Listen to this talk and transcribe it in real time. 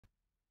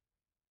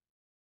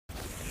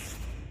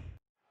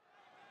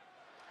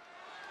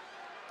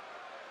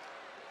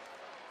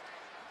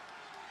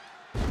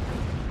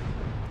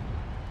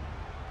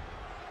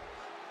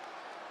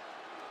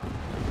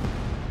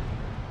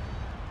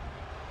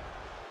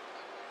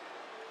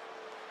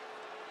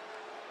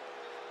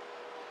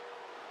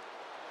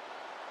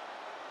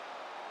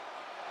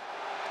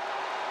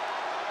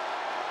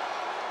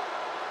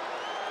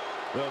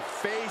The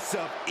face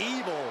of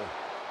evil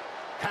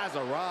has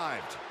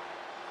arrived.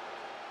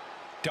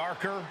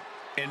 Darker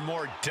and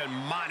more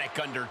demonic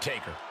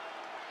Undertaker.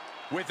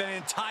 With an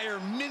entire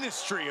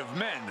ministry of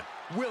men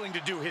willing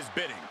to do his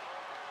bidding.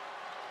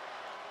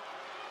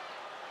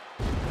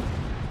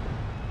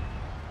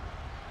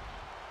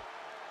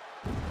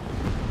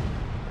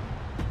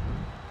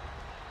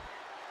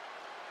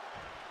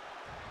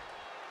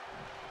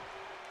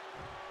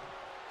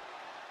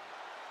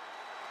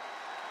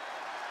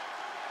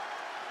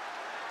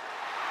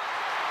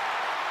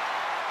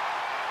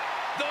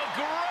 The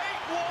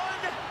Great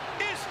One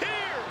is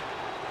here!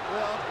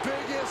 The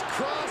biggest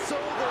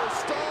crossover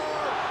star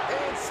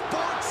in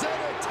sports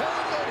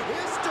entertainment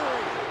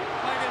history!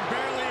 I can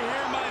barely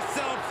hear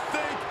myself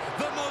think.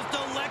 The most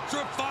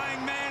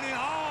electrifying man in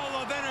all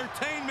of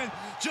entertainment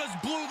just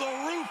blew the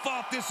roof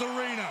off this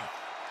arena.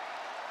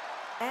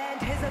 And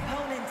his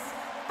opponents,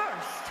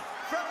 first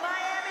from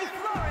Miami,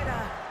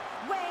 Florida,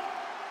 weighing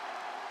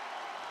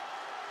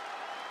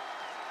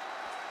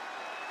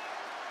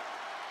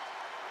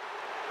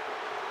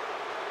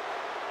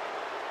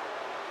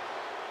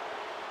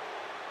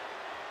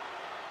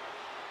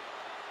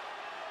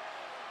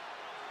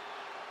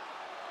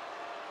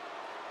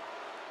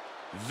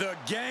The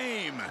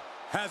game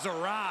has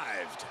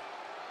arrived.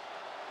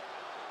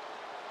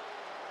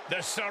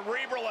 The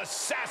cerebral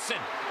assassin,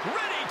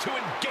 ready to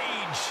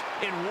engage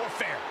in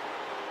warfare.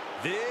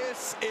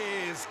 This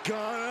is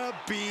gonna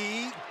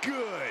be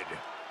good.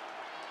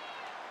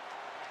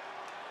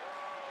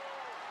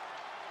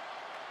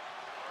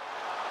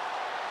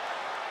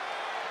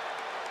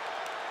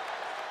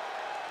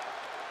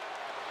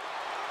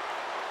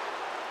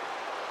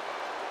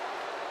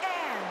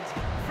 and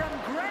from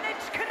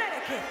Greenwich,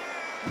 Connecticut,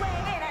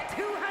 weighing in at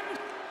 200.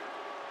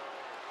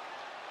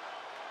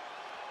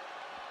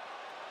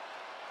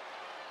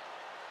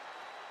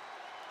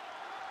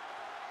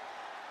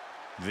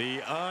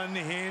 The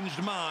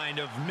unhinged mind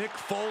of Mick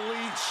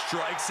Foley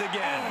strikes again.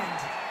 And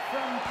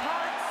from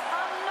parts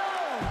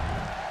unknown,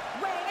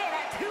 weighing in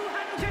at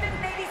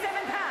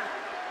 287 pounds.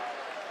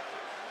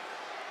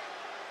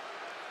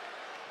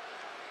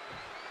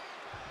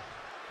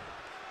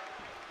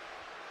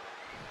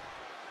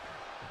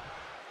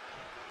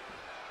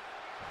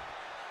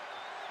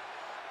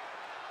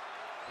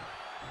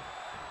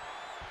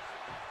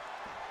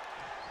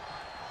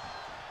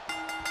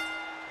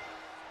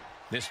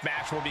 This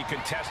match will be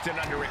contested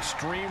under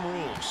extreme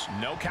rules.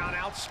 No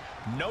countouts,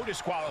 no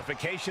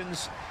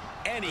disqualifications,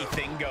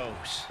 anything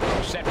goes.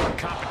 Set for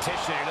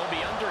competition, it'll be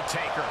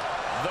Undertaker,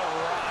 The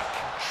Rock,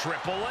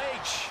 Triple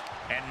H,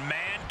 and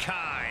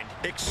Mankind.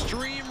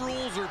 Extreme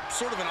rules are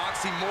sort of an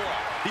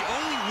oxymoron. The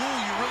only rule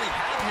you really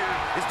have here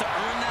is to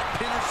earn that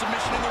pin or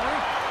submission in the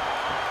ring.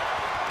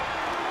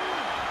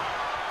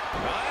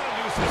 Well, that'll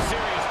do some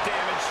serious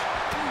damage.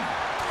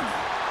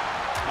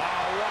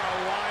 Oh, what a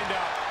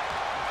wind-up.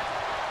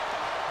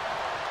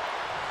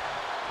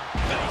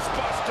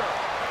 Facebuster.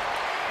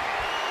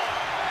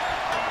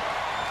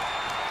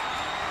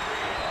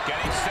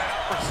 Getting set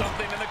up for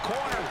something in the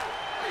corner.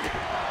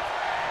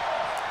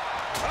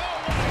 Oh,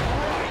 what a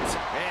right.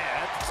 Man,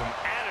 that's some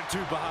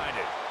attitude behind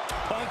it.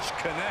 Punch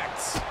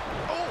connects.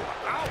 Oh,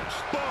 ouch.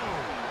 Boom.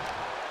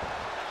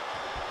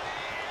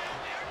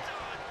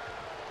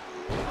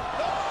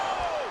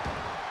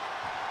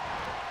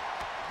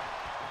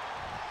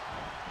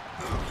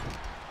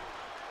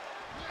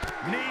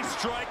 Knee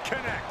strike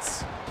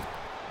connects.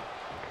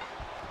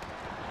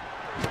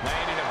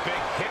 Landing a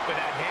big hit with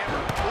that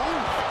hammer.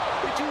 Ooh,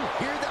 did you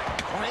hear that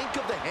clank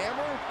of the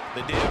hammer?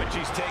 The damage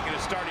he's taking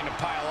is starting to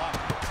pile up.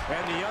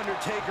 And the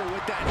Undertaker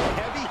with that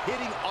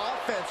heavy-hitting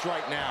offense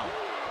right now.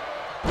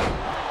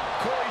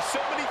 Corey,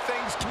 so many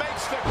things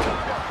makes the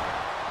cover.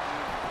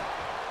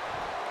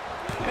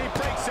 And he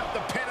breaks up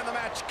the pin and the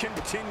match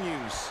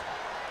continues.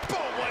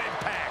 Boom, what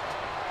impact.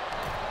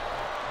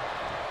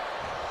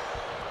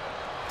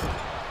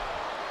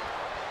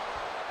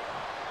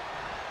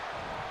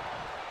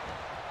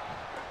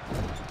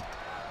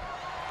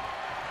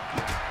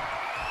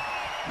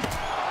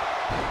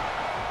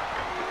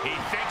 He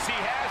thinks he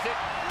has it.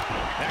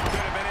 That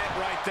could have been it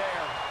right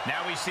there.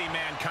 Now we see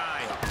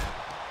Mankind.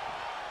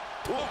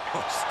 Ooh,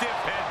 stiff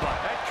headbutt.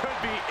 That could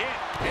be it.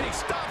 And he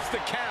stops the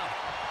count.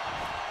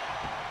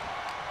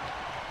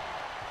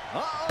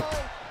 Uh-oh.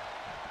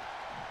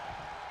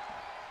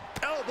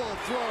 Elbow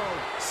throw,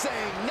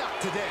 saying not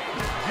today.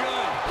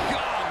 Good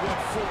God,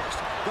 what force.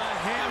 The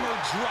hammer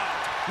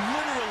dropped.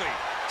 Literally.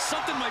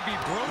 Something might be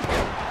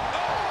broken.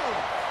 Oh!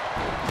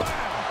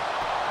 Bam!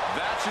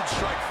 That should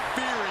strike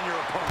fear in your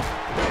opponent.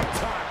 Big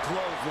time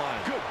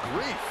clothesline. Good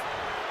grief.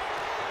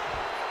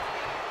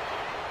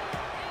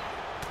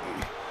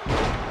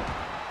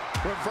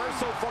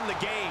 Reversal from the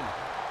game.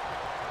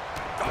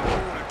 Oh,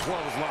 and a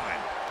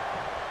clothesline.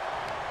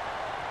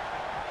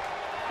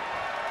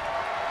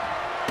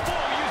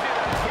 Oh, using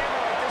a hammer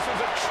like this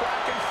was a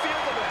track and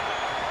field event.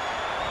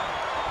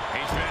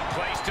 He's been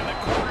placed in the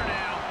corner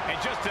now, and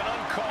just an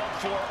uncalled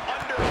for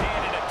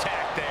underhanded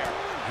attack there.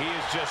 He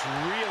is just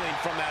reeling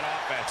from that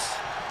offense.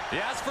 You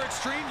ask for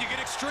extreme, you get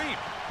extreme.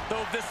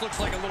 Though this looks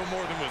like a little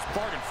more than was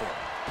bargained for.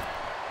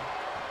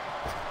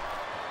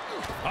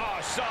 Oh,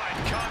 saw it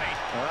coming.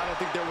 Well, I don't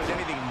think there was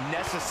anything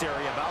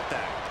necessary about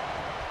that.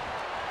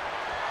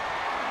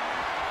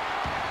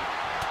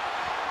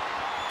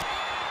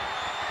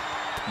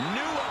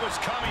 Knew what was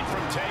coming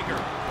from Taker.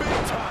 Big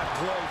time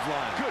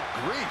clothesline. Good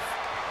grief.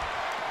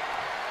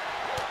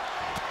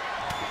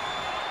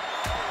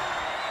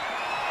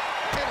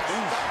 And a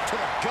stop to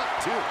the gut,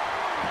 too.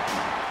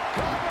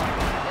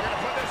 They're going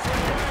to put this one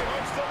away.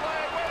 Hooks the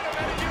leg. Wait a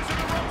minute. Using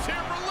the ropes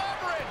here for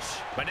leverage.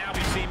 But now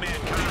we see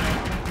Mankind.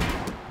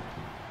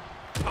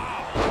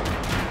 Oh.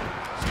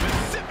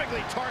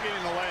 Specifically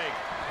targeting the leg.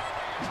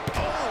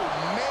 Oh,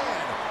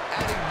 man.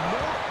 Adding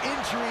more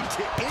injury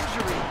to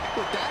injury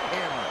with that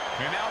hammer.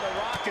 And now The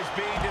Rock is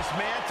being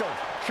dismantled.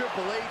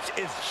 Triple H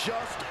is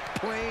just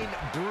plain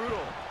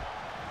brutal.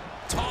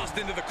 Tossed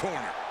into the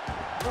corner.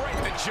 Right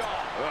in the jaw.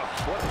 Ugh,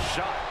 what a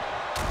shot.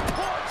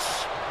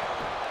 Punch!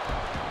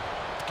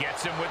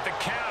 Gets him with the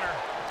counter.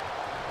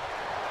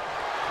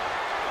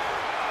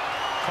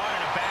 Caught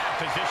in a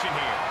bad position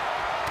here.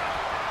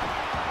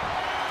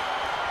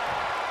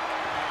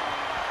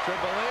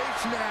 Triple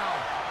H now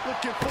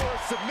looking for a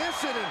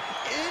submission and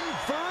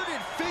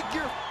inverted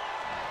figure.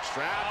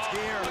 Trapped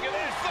here. Look at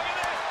this, look at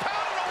this.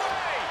 Pounded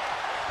away.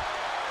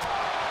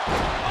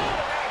 Oh,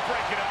 that'll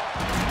break it up.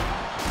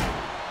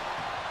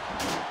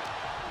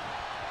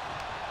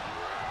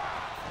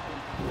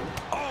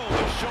 Oh,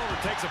 the shoulder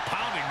takes a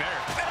pounding there.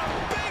 And a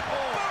big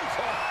boot.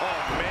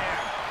 Oh, man.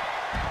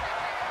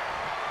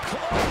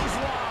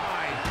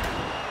 Clothesline.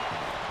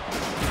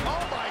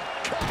 Oh, my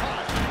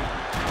God.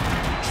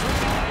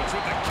 Triple H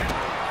with the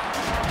counter.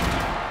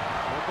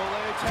 Triple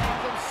H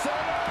has him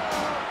set up.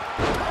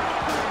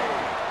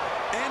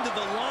 End of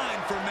the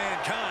line for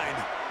Mankind.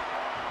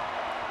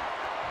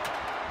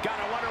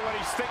 Gotta wonder what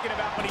he's thinking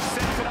about when he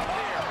sets it up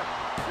there.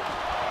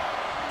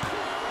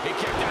 He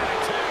kicked out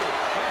at 2.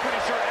 I'm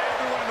pretty sure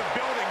everyone in the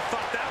building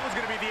thought that was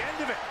going to be the end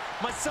of it,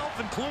 myself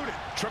included.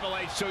 Triple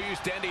H so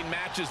used to ending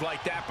matches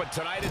like that, but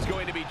tonight is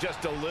going to be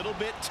just a little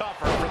bit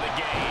tougher for the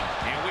game.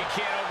 And we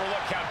can't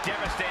overlook how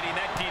devastating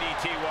that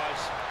DDT was.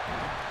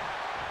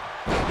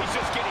 He's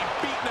just getting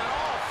beaten on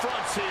all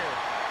fronts here.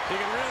 He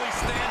can really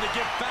stand to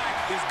get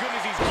back as good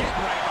as he's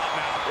getting right about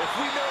now. If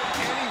we know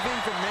anything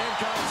from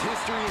Mankind's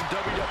history in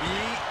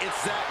WWE,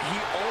 it's that he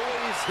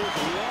always is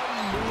one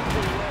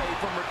move away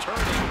from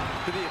returning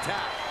to the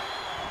attack.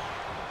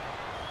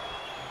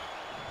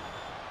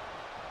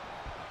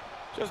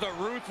 Just a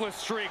ruthless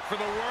streak for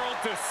the world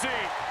to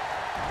see.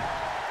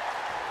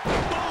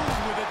 Boom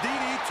with a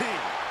DDT.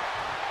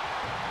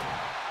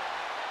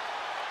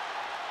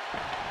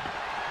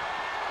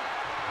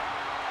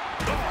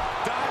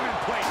 Diamond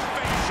plate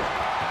facial.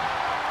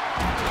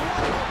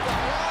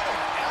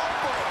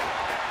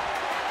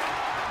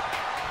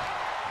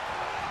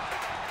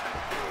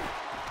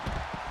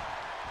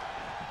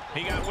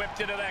 He got whipped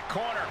into that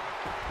corner.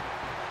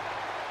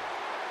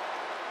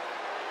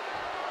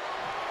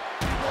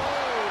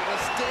 Whoa, the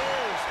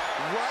stairs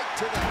right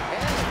to the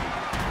head.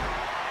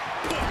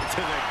 Boom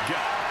to the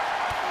gut.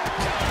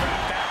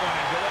 Telegraphed that one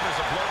and delivers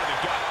a blow to the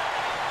gut.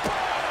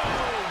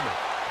 Boom!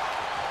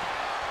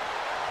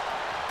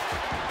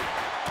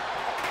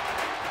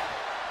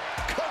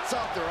 Cuts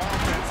off their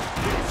offense.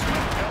 With a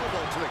swift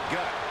elbow to the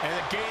gut. And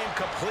the game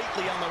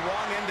completely on the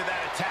wrong end of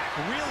that attack.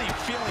 Really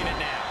feeling it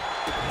now.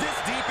 This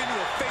deep into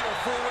a fatal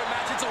four-way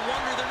match, it's a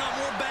wonder they're not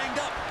more banged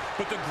up.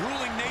 But the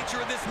grueling nature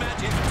of this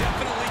match is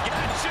definitely...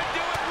 That should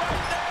do it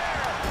right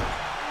there!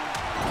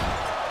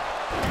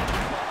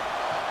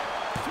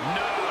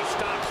 No,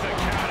 stops the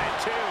count at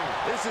 2.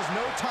 This is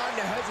no time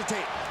to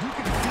hesitate. You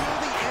can feel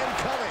the end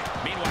coming.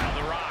 Meanwhile,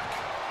 The Rock.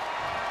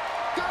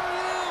 There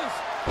it is!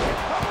 A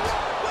rock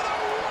with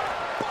a rock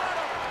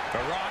bottom!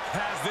 The Rock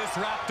has this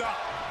wrapped up.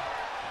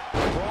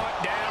 Brought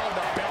down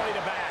the belly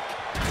to back.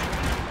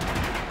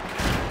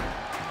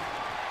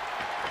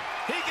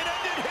 He can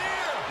end it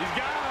here. He's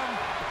got him.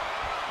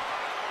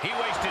 He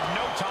wasted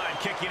no time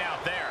kicking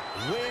out there.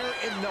 Where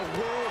in the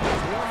world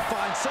does one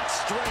find such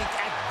strength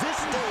at this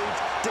stage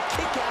to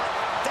kick out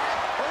that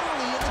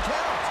early in the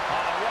count?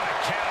 Oh, what a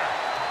counter.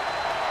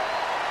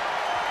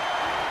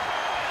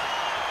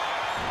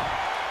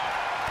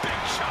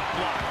 Big shot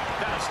block.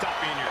 That'll stop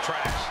you in your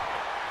tracks.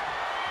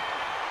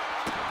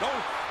 Oh.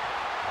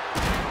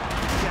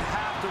 You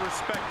have to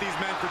respect these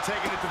men for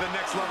taking it to the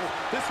next level.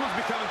 This one's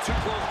becoming too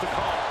close to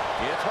call.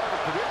 Yeah, it's hard to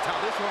predict how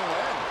this one will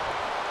end.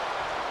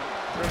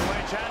 Triple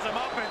H has him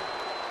up and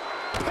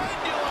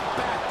Pendulum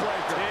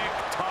backbreaker.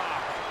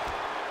 tick-tock.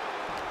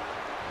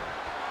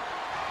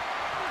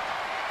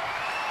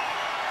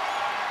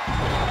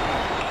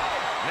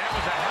 That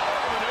was a hell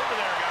of a maneuver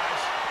there,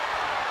 guys.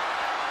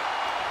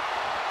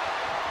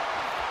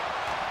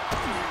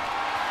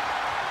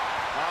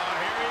 Oh,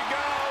 here we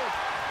go.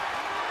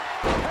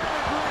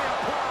 Pedigree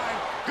applied.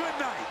 Good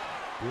night.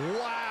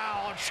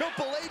 Wow,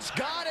 Triple H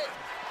got it.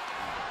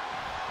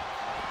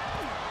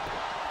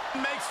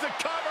 Makes the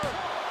cover.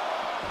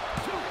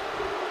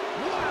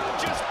 Wow,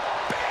 just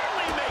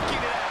barely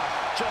making it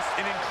out. Just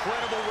an incredible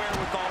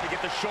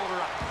shoulder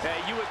up.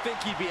 You would think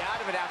he'd be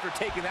out of it after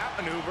taking that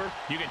maneuver.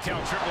 You can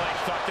tell Triple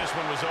H thought this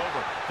one was over.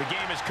 The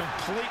game is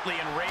completely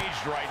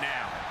enraged right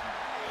now.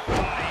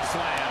 Body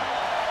slam.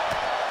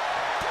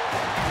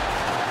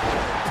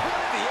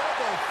 The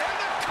elbow and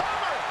the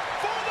cover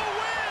for the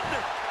win.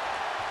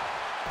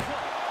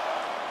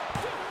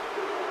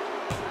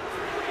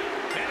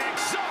 An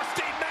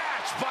exhausting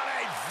match, but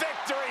a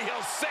victory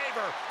he'll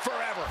savor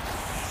forever.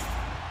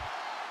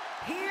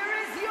 Here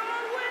is your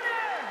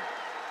winner,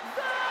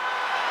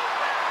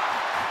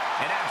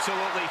 An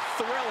absolutely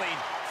thrilling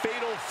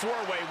fatal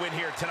four-way win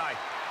here tonight.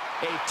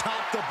 A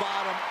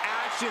top-to-bottom,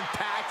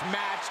 action-packed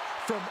match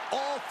from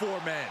all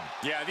four men.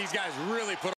 Yeah, these guys really put